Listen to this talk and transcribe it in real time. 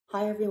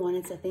Hi everyone,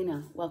 it's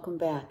Athena. Welcome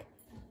back.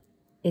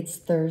 It's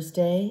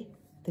Thursday,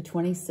 the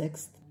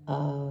 26th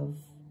of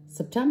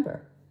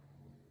September.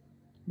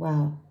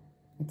 Wow,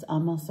 it's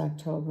almost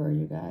October,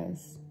 you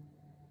guys.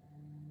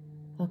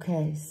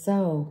 Okay,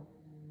 so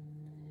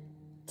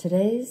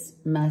today's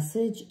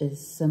message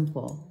is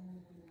simple.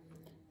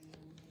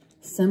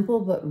 Simple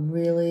but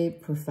really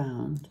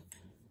profound.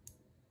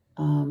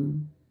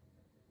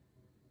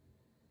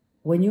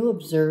 When you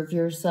observe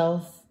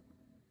yourself,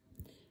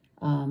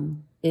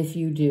 if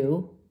you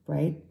do,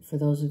 right? For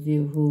those of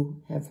you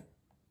who have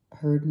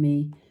heard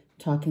me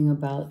talking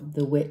about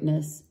the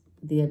witness,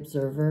 the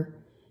observer,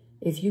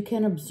 if you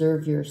can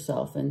observe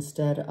yourself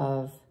instead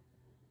of,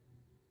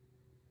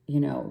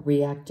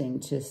 reacting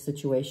to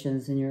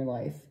situations in your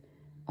life,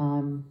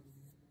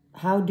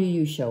 how do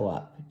you show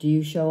up? Do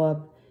you show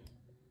up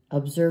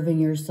observing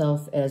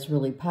yourself as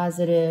really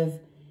positive?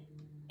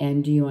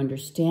 And do you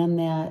understand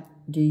that?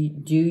 Do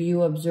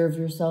you observe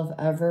yourself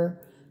ever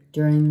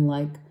during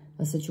like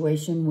a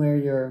situation where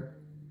you're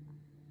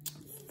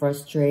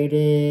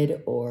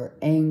frustrated or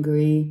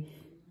angry?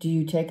 Do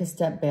you take a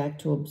step back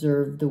to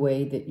observe the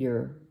way that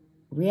you're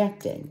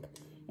reacting?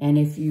 And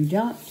if you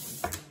don't,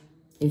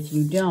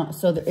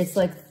 so it's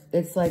like,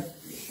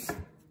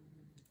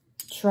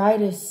 try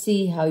to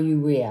see how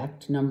you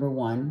react. Number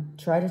one,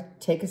 try to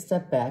take a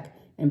step back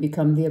and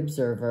become the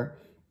observer.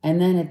 And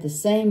then in the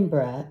same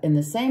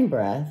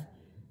breath,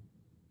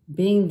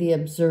 being the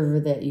observer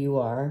that you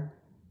are,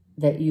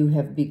 that you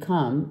have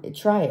become,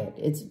 try it.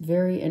 It's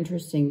very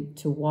interesting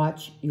to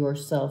watch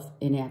yourself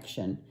in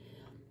action.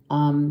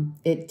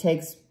 It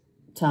takes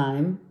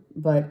time,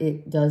 but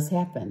it does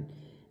happen.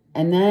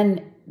 And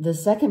then the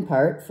second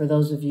part, for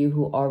those of you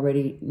who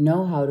already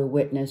know how to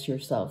witness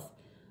yourself,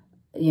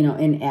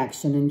 in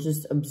action and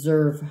just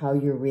observe how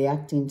you're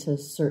reacting to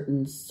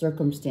certain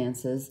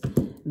circumstances,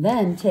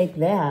 then take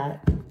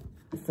that,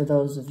 for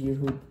those of you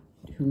who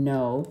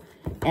know,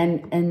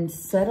 and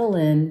settle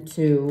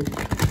into,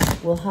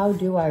 well, how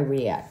do I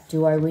react?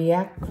 Do I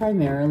react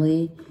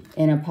primarily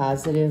in a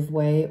positive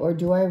way, or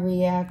do I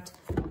react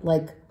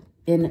like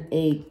in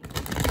a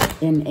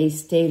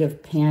state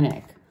of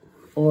panic,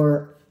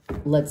 or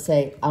let's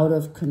say out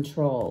of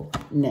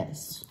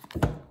controlness,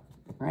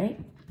 right?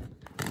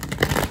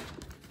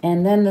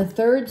 And then the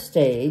third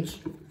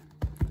stage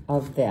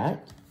of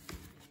that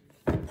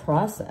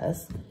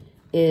process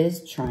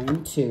is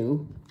trying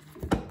to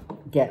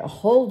get a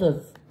hold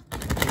of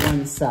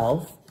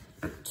oneself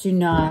to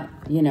not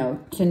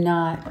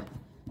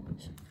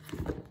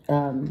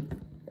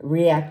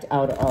react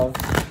out of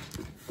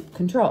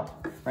control,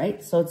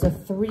 right? So it's a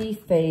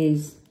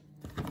three-phase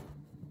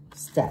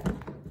step.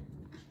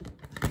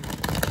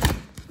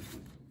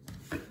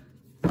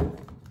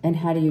 And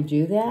how do you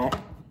do that?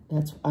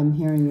 That's, I'm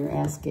hearing you're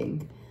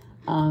asking.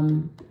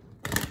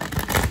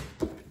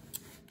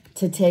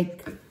 To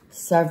take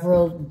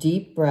several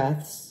deep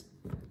breaths,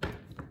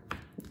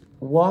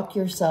 walk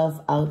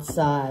yourself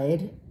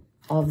outside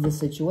of the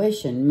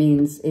situation.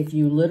 Means if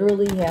you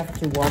literally have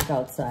to walk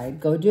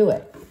outside, go do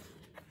it.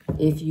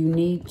 If you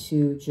need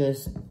to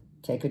just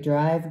take a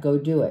drive, go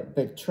do it.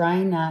 But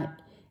try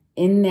not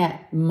in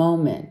that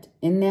moment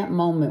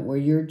where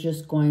you're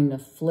just going to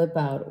flip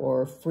out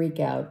or freak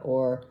out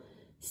or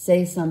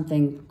say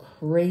something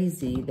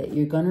crazy that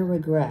you're going to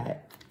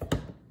regret.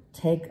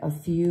 Take a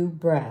few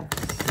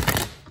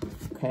breaths,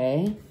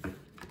 okay?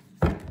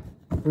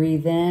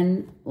 Breathe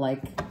in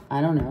like,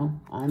 I don't know,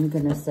 I'm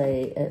going to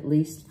say at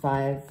least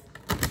 5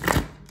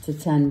 to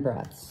 10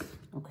 breaths,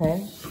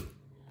 okay?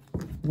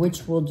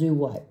 Which will do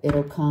what?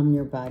 It'll calm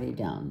your body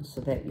down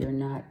so that you're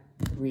not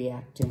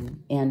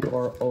reacting and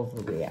or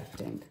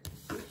overreacting.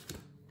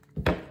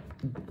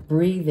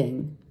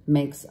 Breathing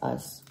makes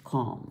us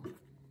calm.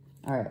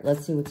 All right,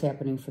 let's see what's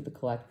happening for the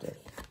collective.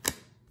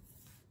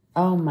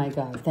 Oh my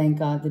God, thank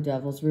God the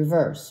devil's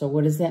reversed. So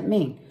what does that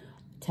mean?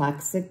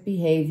 Toxic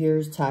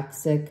behaviors,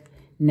 toxic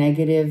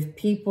negative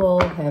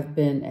people have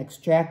been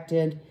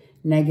extracted.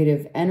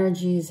 Negative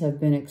energies have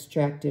been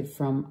extracted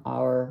from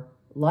our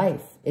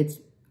life. It's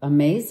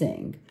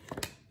amazing.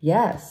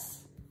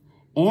 Yes.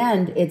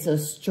 And it's a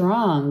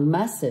strong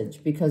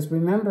message because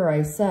remember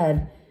I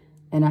said,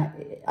 and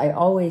I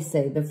always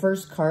say the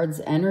first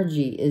card's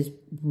energy is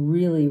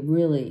really,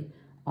 really,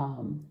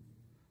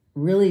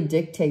 really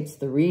dictates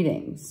the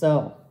reading.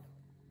 So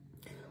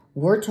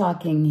we're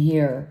talking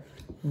here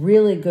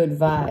really good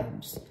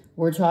vibes.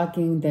 We're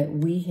talking that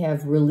we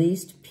have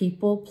released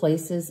people,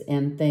 places,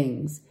 and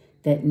things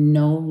that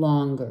no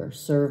longer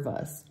serve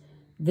us.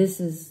 This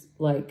is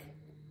like,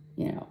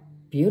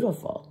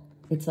 beautiful.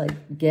 It's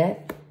like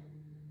get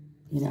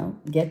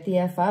the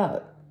F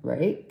out,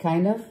 right?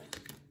 Kind of.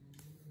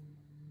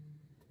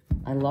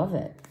 I love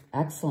it.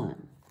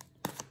 Excellent.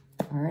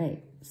 All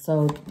right.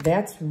 So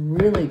that's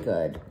really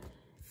good.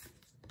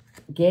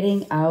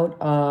 Getting out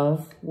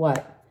of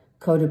what?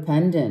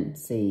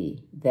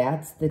 Codependency.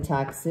 That's the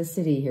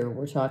toxicity here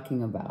we're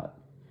talking about.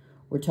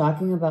 We're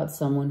talking about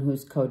someone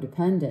who's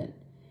codependent,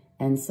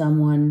 and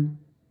someone,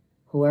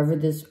 whoever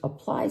this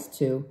applies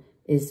to,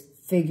 is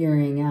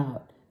figuring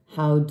out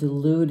how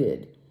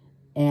diluted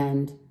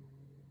and,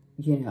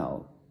 you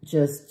know,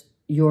 just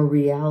your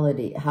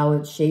reality, how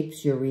it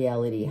shapes your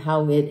reality,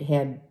 how it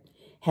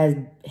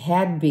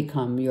had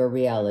become your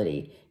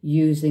reality,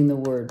 using the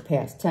word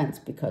past tense,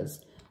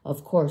 because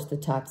of course the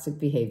toxic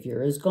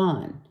behavior is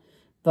gone.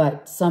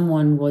 But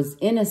someone was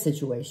in a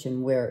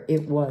situation where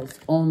it was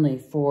only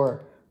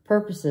for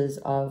purposes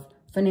of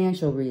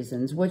financial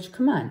reasons, which,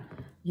 come on,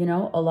 you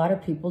know, a lot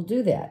of people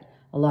do that.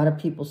 A lot of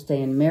people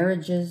stay in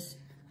marriages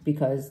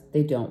because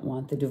they don't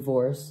want the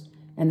divorce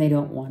and they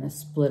don't want to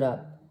split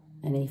up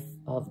any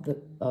of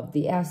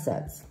the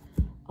assets.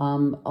 A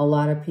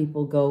lot of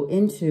people go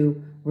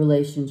into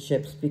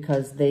relationships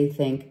because they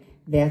think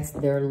that's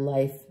their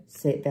life,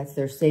 that's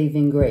their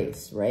saving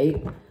grace,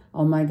 right?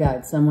 Oh my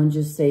God, someone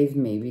just saved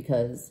me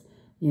because,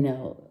 you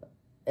know,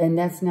 and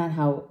that's not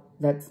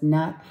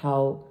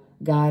how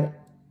God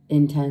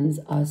intends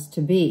us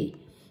to be.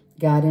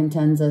 God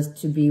intends us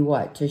to be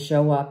what? To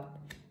show up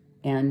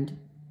and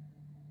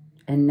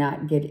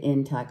not get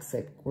in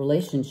toxic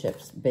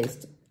relationships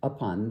based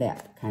upon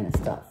that kind of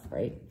stuff,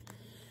 right?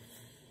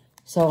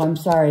 So I'm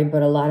sorry,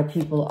 but a lot of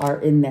people are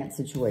in that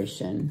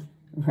situation,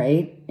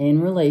 right?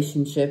 In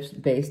relationships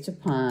based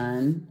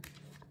upon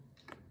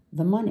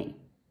the money.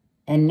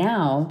 And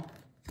now,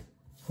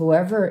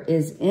 whoever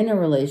is in a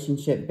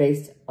relationship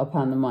based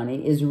upon the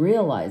money is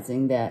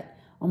realizing that,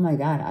 oh my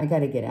God, I got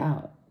to get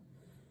out.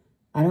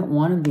 I don't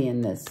want to be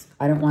in this.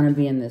 I don't want to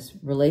be in this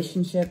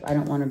relationship. I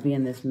don't want to be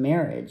in this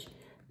marriage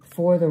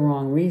for the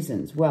wrong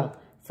reasons. Well,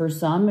 for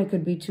some, it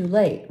could be too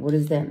late. What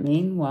does that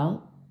mean?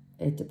 Well,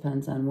 it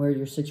depends on where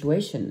your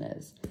situation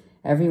is.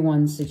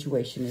 Everyone's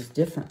situation is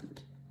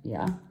different.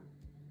 Yeah.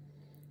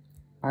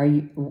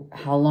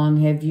 How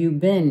long have you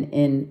been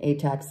in a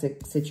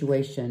toxic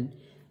situation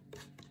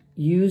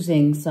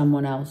using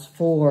someone else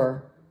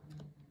for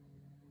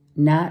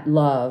not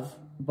love,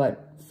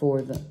 but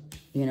for the,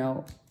 you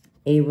know,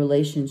 a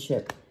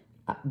relationship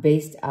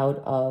based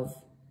out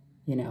of,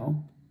 you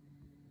know,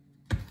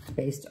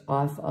 based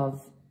off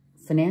of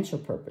financial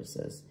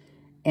purposes?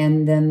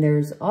 And then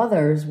there's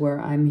others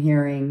where I'm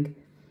hearing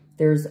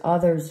there's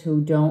others who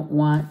don't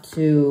want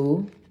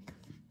to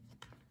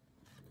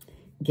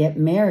get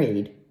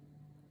married.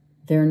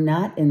 They're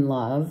not in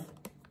love,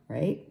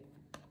 right?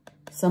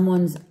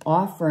 Someone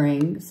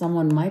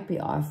might be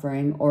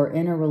offering or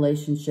in a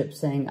relationship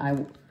saying,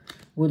 I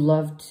would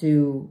love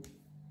to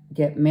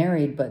get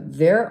married, but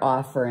they're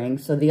offering.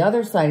 So the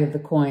other side of the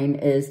coin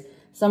is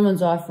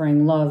someone's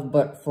offering love,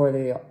 but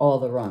for all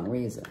the wrong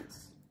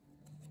reasons.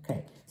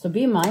 Okay, so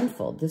be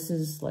mindful. This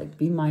is like,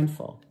 be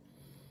mindful.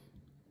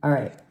 All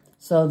right,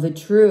 so the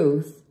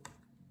truth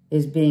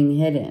is being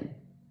hidden.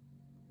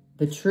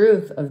 The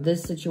truth of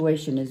this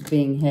situation is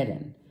being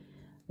hidden.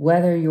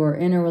 Whether you're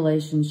in a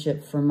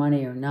relationship for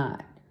money or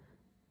not,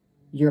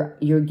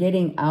 you're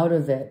getting out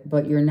of it,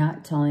 but you're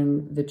not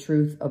telling the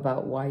truth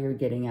about why you're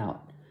getting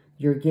out.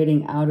 You're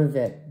getting out of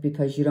it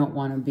because you don't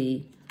want to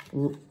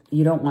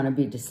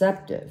be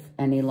deceptive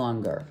any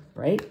longer,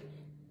 right?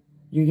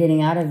 You're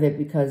getting out of it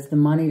because the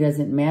money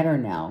doesn't matter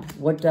now.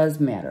 What does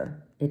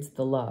matter? It's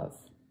the love,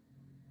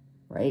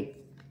 right?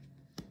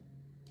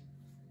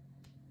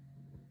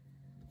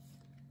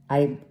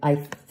 I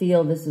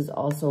feel this is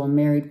also a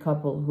married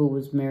couple who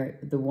was married.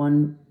 The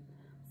one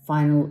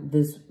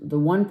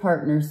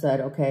partner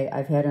said, okay,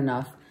 I've had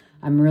enough.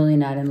 I'm really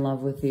not in love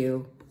with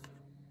you.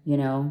 You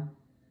know,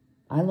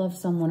 I love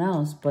someone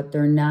else, but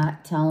they're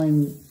not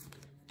telling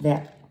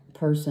that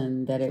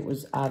person that it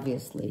was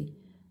obviously,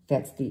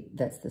 that's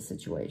the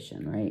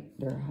situation, right?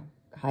 They're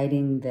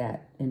hiding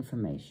that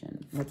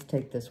information. Let's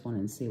take this one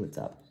and see what's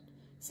up.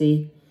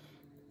 See,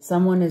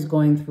 someone is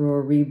going through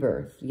a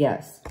rebirth.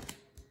 Yes.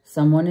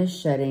 Someone is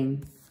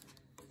shedding.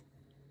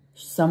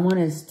 Someone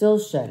is still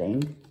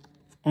shedding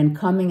and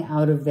coming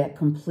out of that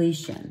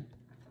completion,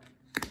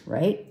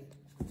 right?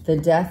 The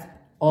death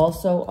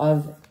also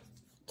of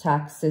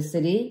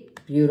toxicity,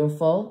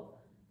 beautiful.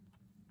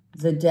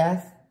 The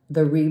death,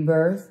 the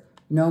rebirth,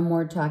 no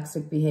more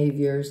toxic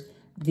behaviors.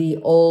 The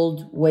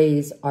old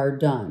ways are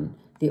done.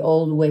 The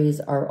old ways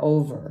are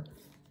over.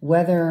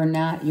 Whether or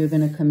not you're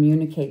going to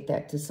communicate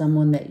that to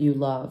someone that you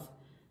love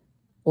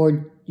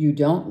or you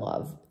don't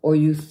love or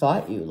you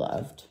thought you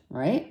loved,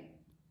 right?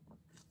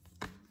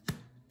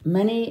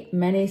 Many,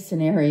 many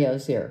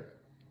scenarios here.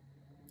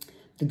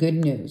 The good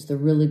news, the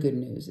really good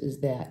news is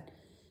that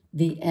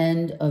the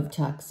end of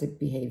toxic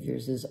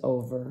behaviors is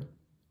over.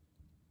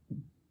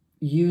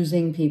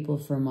 Using people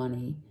for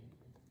money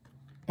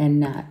and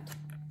not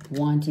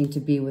wanting to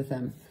be with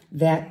them.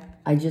 That,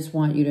 I just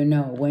want you to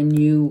know, when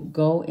you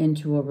go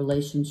into a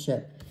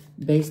relationship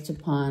based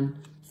upon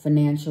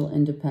financial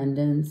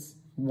independence,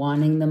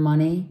 wanting the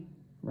money,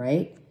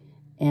 right?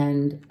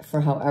 And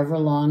for however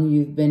long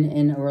you've been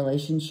in a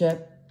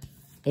relationship,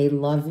 a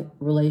love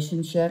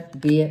relationship,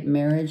 be it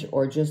marriage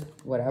or just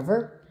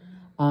whatever,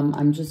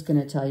 I'm just going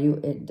to tell you,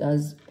 it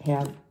does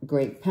have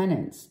great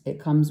penance. It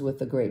comes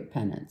with a great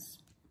penance.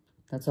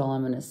 That's all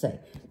I'm going to say.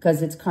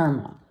 Because it's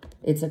karma.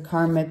 It's a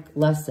karmic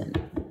lesson.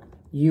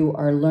 You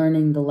are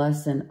learning the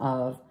lesson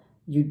of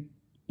you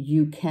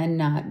you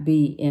cannot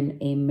be in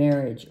a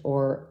marriage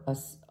or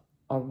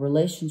a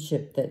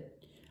relationship, that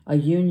a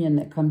union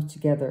that comes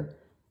together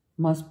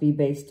must be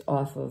based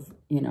off of,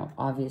 you know,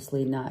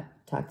 obviously not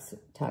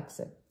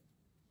toxic.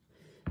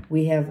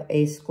 We have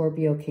a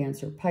Scorpio,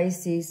 Cancer,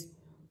 Pisces,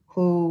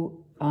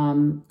 who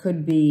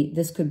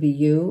this could be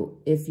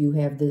you if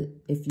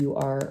you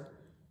are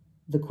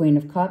the Queen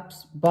of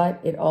Cups,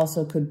 but it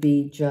also could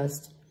be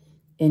just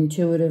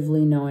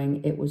intuitively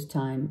knowing it was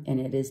time and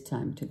it is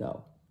time to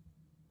go.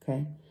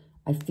 Okay?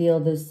 I feel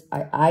this,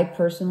 I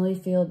personally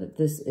feel that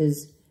this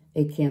is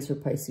a Cancer,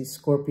 Pisces,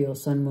 Scorpio,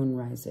 Sun, Moon,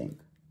 Rising,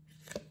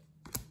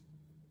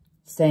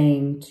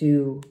 saying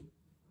to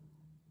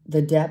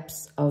the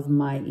depths of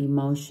my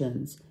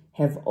emotions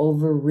have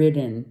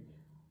overridden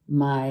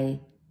my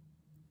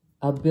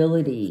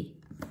ability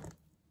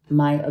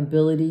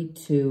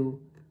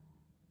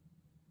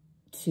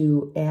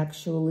to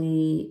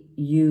actually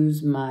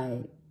use my,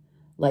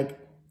 like,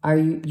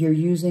 you're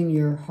using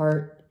your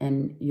heart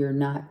and you're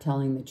not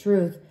telling the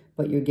truth,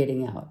 but you're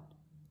getting out.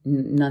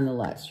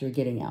 Nonetheless, you're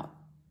getting out,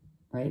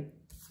 right?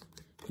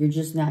 You're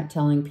just not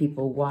telling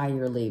people why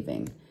you're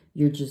leaving.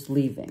 You're just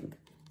leaving.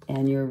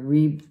 And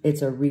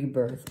it's a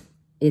rebirth.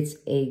 It's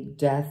a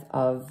death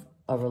of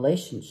a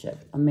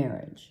relationship, a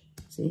marriage.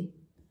 See?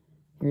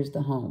 Here's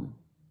the home.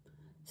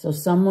 So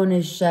someone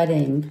is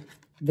shedding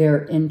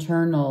their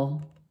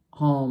internal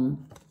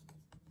home,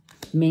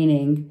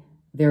 meaning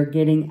they're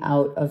getting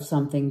out of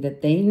something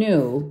that they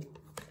knew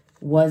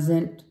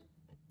wasn't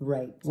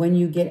right. When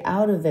you get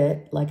out of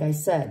it, like I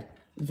said,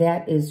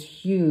 that is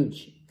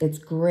huge. It's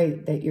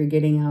great that you're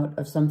getting out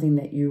of something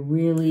that you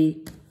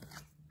really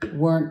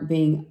weren't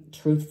being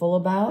truthful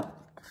about.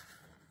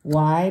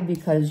 Why?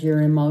 Because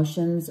your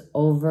emotions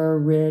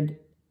overriding,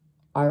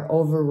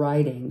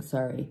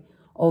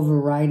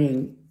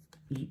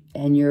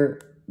 and your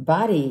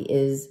body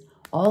is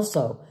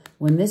also,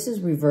 when this is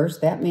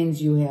reversed, that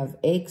means you have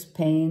aches,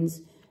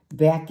 pains,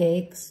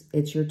 backaches.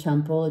 It's your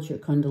temple, it's your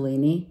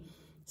kundalini.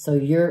 So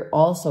you're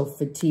also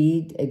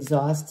fatigued,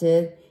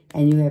 exhausted,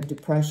 and you have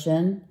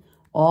depression.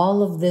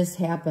 All of this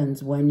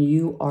happens when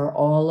you are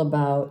all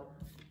about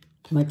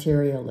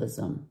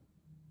materialism.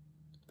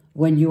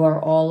 When you are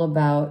all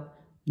about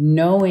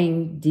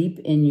knowing deep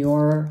in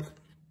your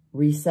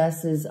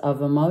recesses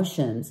of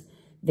emotions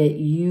that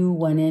you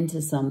went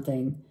into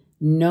something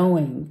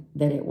knowing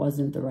that it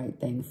wasn't the right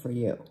thing for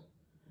you.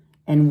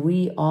 And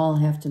we all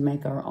have to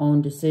make our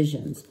own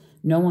decisions.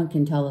 No one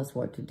can tell us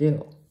what to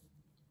do.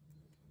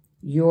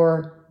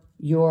 Your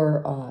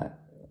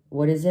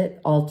what is it?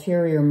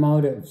 Ulterior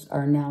motives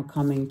are now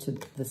coming to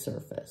the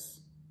surface,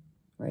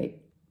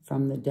 right?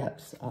 From the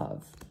depths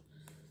of,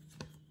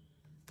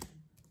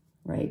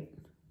 right?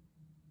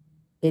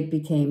 It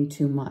became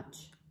too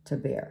much to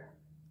bear.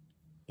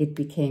 It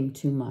became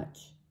too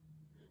much.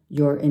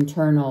 Your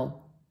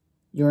internal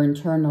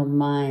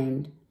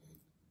mind,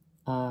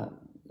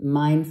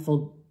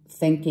 mindful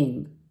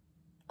thinking,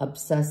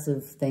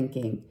 obsessive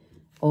thinking,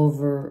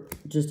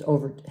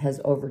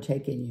 has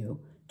overtaken you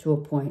to a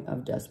point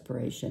of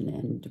desperation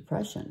and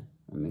depression.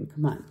 I mean,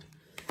 come on.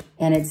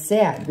 And it's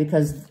sad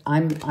because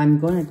I'm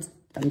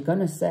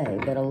gonna say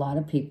that a lot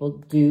of people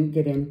do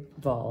get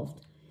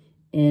involved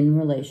in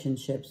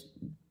relationships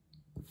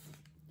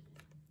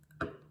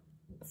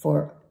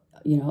for,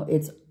 you know,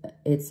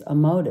 it's a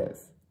motive,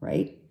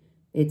 right?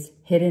 It's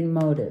hidden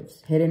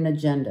motives, hidden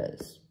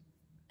agendas.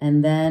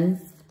 And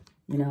then,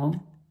 you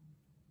know,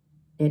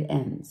 it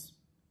ends.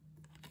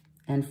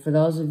 And for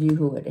those of you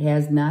who it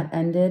has not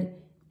ended,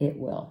 it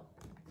will.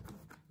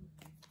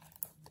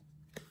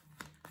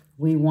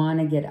 We want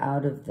to get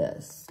out of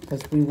this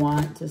because we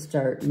want to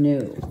start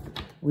new.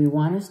 We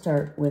want to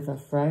start with a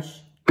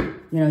fresh, you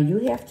know, you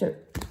have to,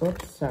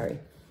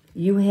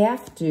 you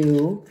have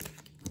to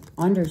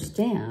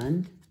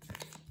understand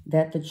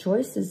that the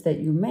choices that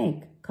you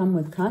make come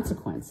with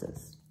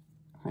consequences,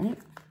 right?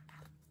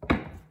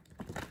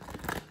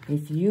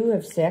 If you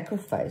have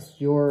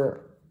sacrificed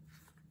your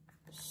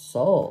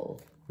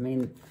soul, I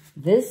mean,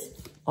 this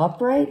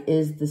upright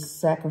is the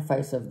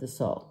sacrifice of the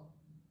soul,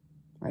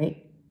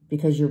 right?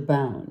 Because you're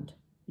bound.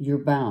 You're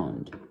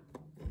bound.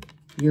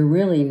 You're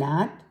really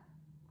not.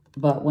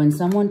 But when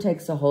someone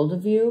takes a hold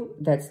of you,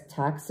 that's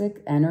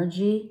toxic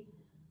energy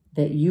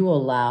that you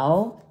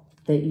allow,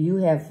 that you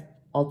have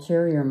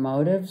ulterior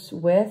motives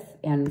with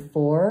and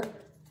for,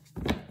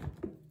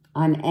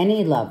 on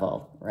any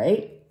level,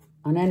 right?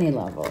 On any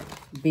level,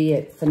 be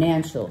it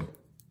financial,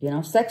 you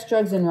know, sex,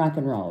 drugs, and rock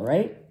and roll,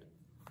 right?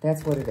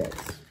 That's what it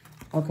is.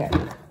 Okay.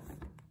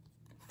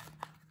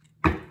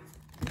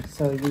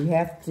 So you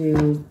have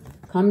to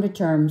come to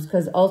terms,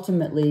 because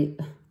ultimately,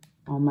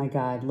 oh my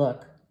God,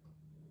 look.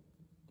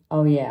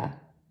 Oh yeah.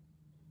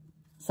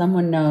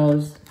 Someone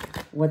knows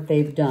what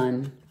they've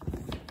done.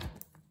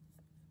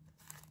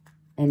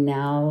 And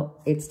now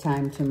it's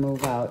time to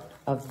move out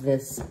of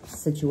this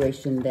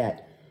situation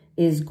that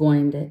is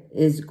going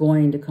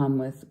to come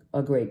with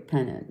a great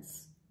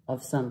penance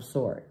of some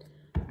sort,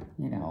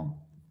 you know.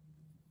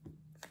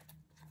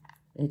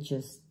 It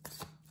just,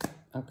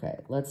 okay,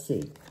 let's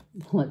see.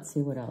 Let's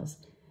see what else.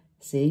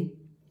 See?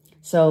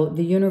 So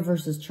the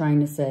universe is trying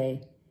to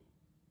say,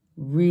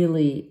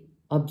 really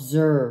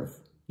observe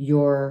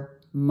your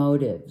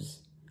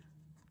motives.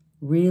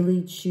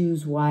 Really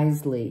choose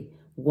wisely.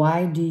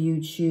 Why do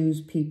you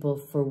choose people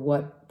for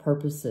what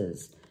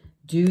purposes?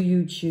 Do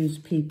you choose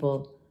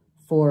people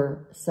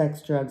for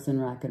sex, drugs,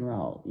 and rock and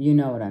roll? You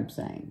know what I'm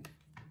saying.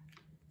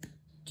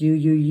 Do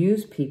you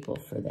use people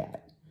for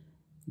that?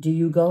 Do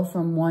you go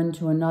from one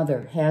to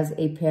another? Has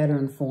a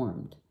pattern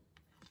formed?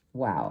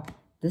 Wow,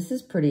 this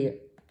is pretty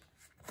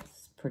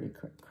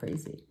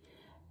crazy.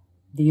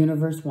 The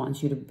universe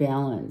wants you to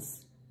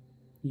balance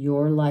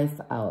your life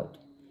out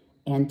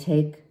and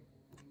take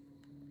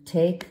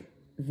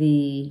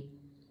the,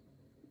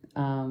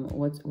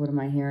 what am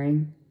I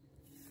hearing?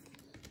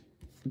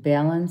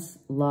 Balance,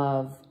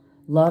 love.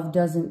 Love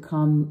doesn't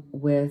come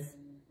with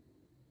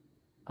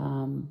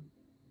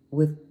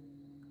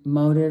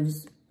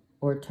motives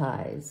or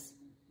ties,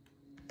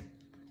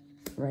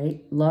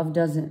 right? Love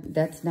doesn't,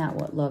 that's not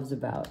what love's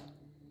about.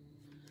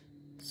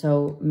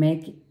 So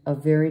make a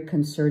very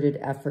concerted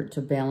effort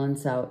to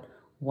balance out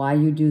why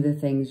you do the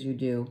things you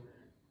do.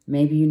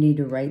 Maybe you need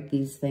to write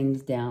these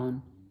things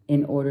down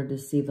in order to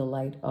see the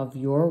light of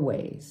your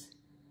ways.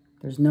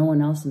 There's no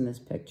one else in this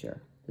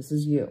picture. This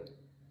is you.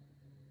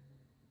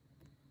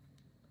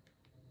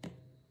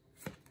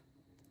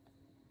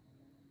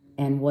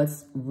 And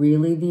what's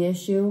really the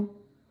issue?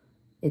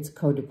 It's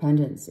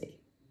codependency.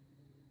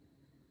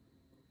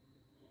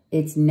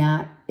 It's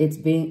not, it's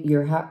being,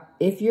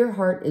 if your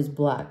heart is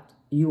blocked,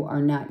 you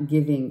are not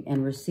giving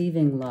and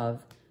receiving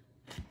love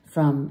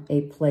from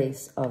a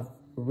place of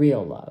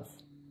real love,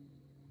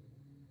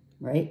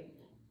 right?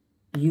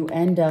 You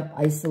end up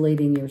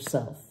isolating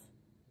yourself.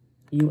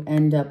 You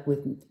end up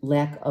with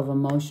lack of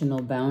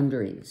emotional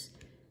boundaries,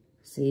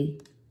 see?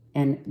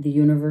 And the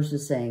universe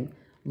is saying,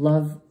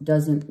 love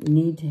doesn't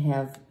need to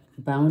have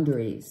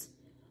boundaries.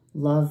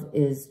 Love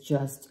is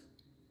just,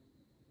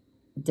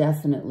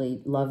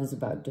 definitely, love is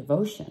about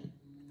devotion,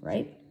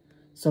 right?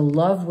 So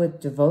love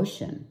with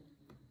devotion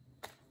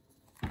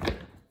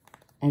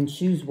and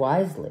choose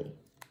wisely.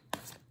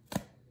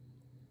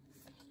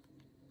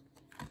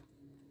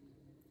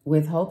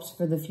 With hopes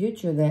for the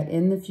future, that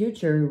in the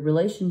future,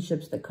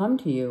 relationships that come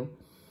to you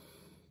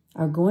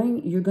are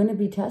you're going to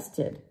be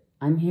tested.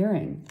 I'm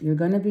hearing you're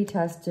going to be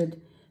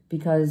tested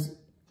because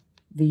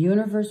the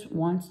universe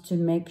wants to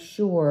make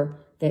sure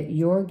that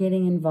you're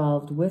getting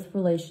involved with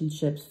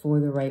relationships for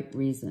the right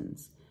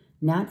reasons,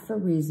 not for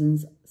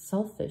reasons,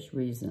 selfish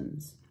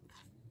reasons.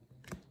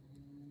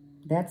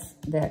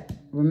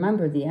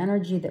 Remember, the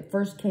energy that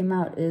first came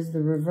out is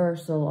the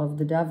reversal of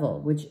the devil,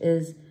 which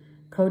is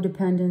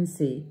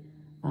codependency,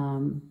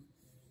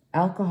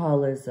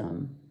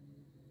 alcoholism,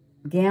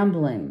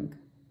 gambling,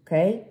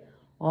 okay?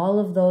 All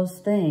of those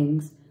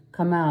things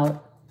come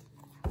out,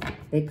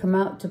 they come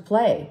out to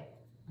play,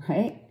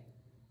 right?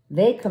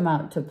 They come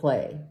out to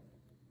play.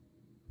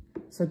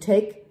 So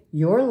take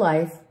your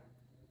life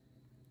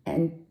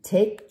and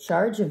take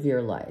charge of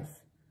your life.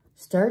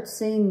 Start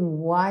seeing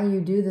why you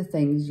do the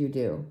things you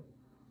do.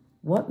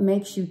 What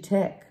makes you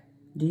tick?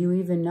 Do you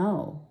even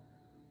know?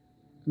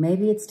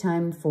 Maybe it's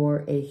time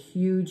for a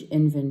huge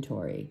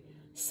inventory,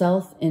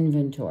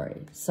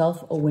 self-inventory,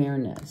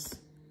 self-awareness.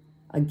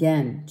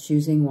 Again,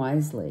 choosing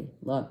wisely.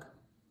 Look,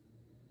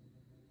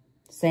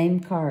 same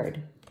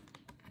card.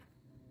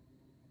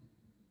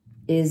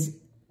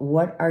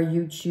 What are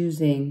you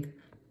choosing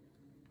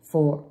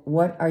for?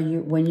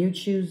 When you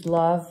choose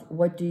love,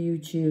 what do you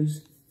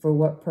choose for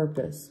what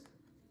purpose?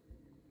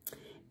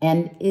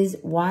 And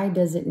why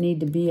does it need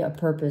to be a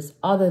purpose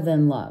other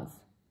than love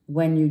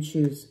when you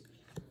choose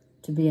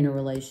to be in a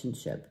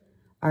relationship?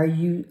 Are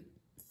you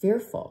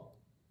fearful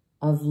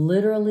of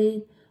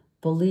literally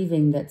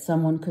believing that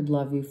someone could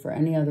love you for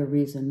any other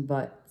reason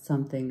but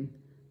something,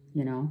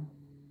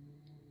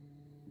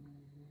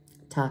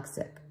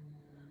 toxic?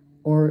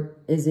 Or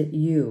is it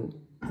you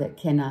that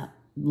cannot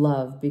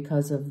love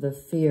because of the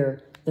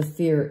fear? The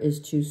fear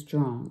is too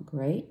strong,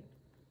 right?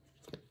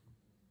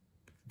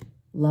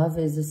 Love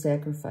is a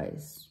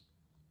sacrifice.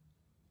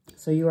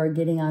 So you are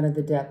getting out of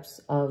the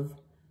depths of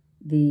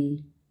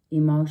the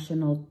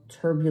emotional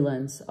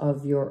turbulence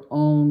of your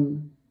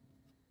own,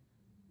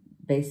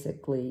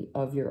 basically,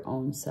 of your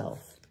own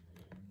self.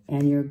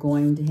 And you're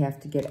going to have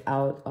to get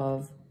out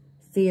of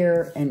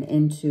fear and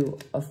into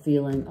a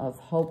feeling of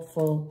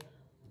hopeful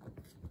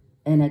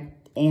and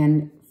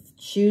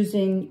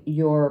choosing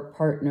your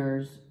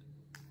partners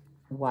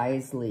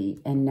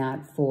wisely and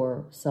not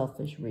for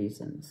selfish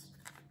reasons.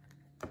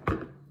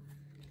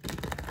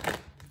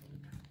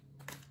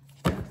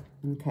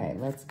 Okay,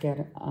 let's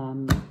get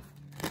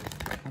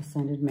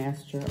Ascended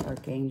Master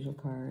Archangel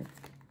card.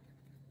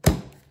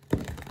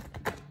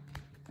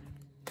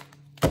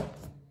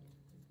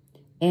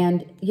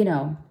 And,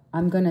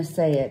 I'm going to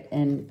say it,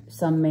 and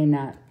some may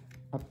not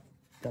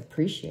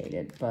appreciate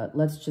it, but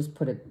let's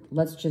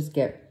just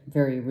get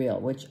very real,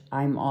 which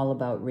I'm all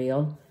about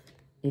real.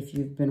 If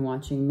you've been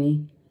watching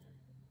me,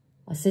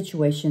 a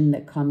situation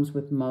that comes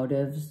with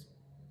motives,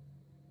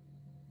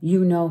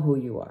 you know who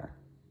you are.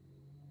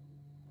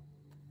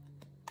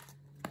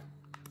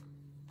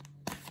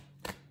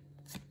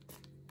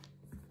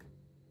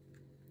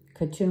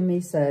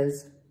 Katumi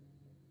says,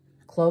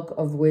 cloak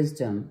of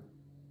wisdom.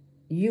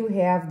 You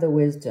have the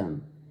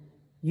wisdom.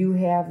 You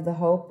have the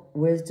hope,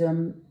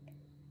 wisdom,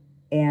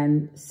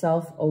 and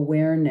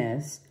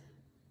self-awareness.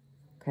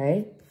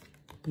 Okay?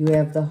 You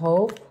have the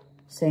hope,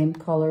 same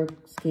color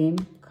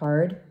scheme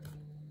card,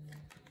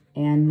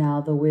 and now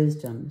the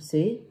wisdom.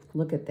 See?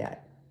 Look at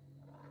that.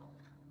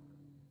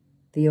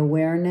 The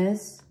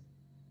awareness,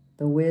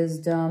 the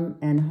wisdom,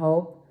 and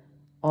hope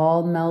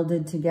all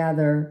melded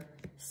together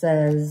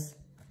says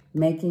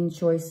making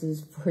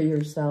choices for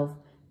yourself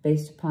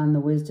based upon the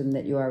wisdom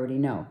that you already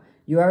know.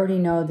 You already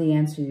know the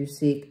answer you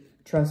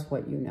seek. Trust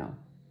what you know.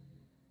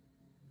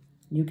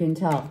 You can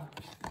tell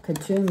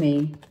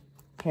Katumi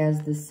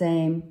has the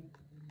same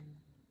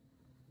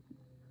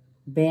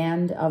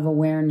band of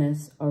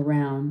awareness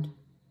around.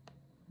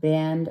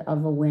 Band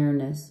of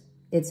awareness.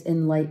 It's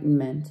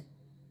enlightenment.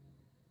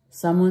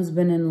 Someone's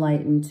been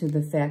enlightened to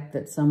the fact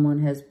that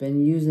someone has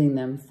been using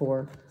them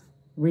for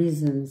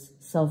reasons,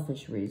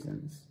 selfish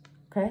reasons.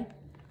 Okay?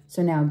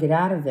 So now get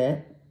out of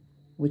it,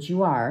 which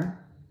you are.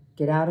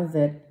 Get out of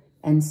it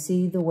and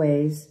see the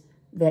ways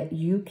that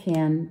you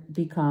can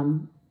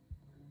become,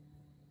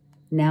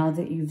 now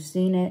that you've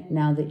seen it,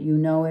 now that you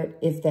know it.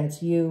 If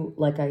that's you,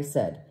 like I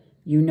said,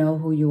 you know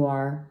who you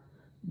are,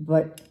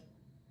 but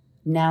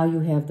now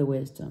you have the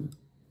wisdom.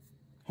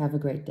 Have a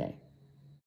great day.